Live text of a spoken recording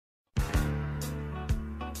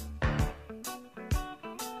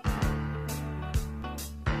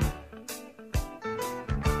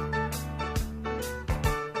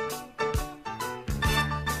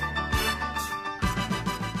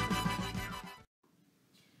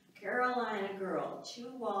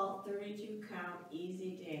2-wall, 32 count,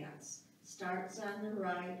 easy dance. Starts on the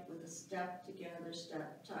right with a step together,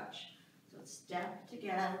 step touch. So it's step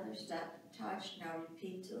together, step touch. Now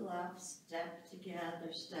repeat to the left, step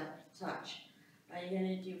together, step touch. Now you're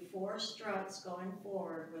going to do 4 struts going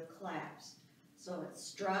forward with claps. So it's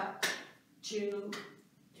strut, 2,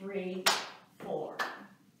 3, 4.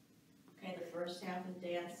 Okay, the first half of the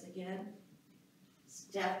dance again.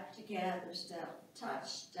 Step together, step touch,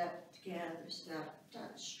 step together, step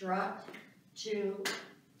touch. Strut, 2,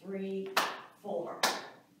 3, 4.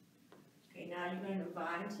 Okay, now you're going to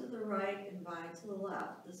bind to the right and bind to the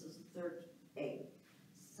left. This is the third 8.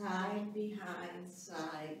 Side, behind,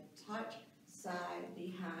 side, touch, side,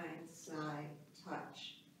 behind, side,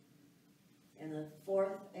 touch. And the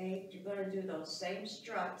fourth 8, you're going to do those same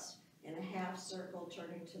struts in a half circle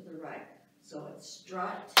turning to the right. So it's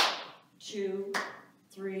strut, 2,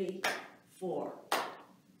 3, 4.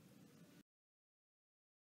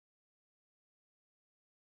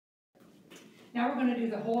 Now we're going to do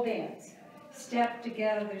the whole dance. Step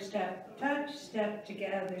together, step, touch, step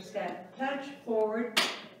together, step, touch, forward,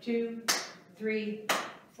 2, 3,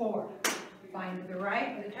 4. Find to the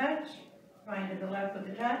right with a touch, find to the left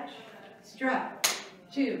with a touch, strut,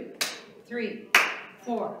 2, 3,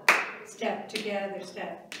 4. Step together,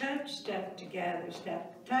 step, touch, step together,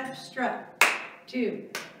 step, touch, strut, 2,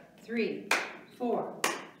 3, 4.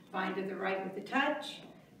 Find to the right with a touch,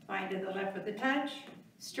 find to the left with a touch,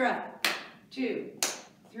 strut, 2,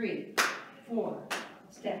 3, 4.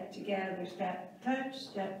 Step together, step, touch,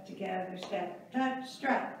 step together, step, touch,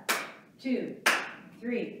 strut, 2,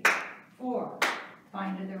 3, 4.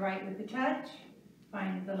 Find to the right with a touch,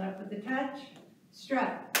 find to the left with a touch,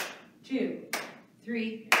 strut, 2,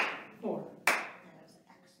 3, 4.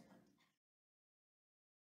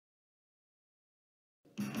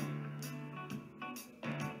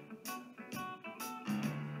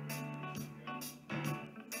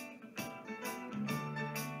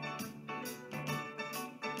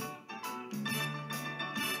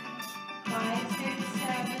 Five, 6,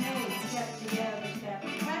 7, 8. Step together, step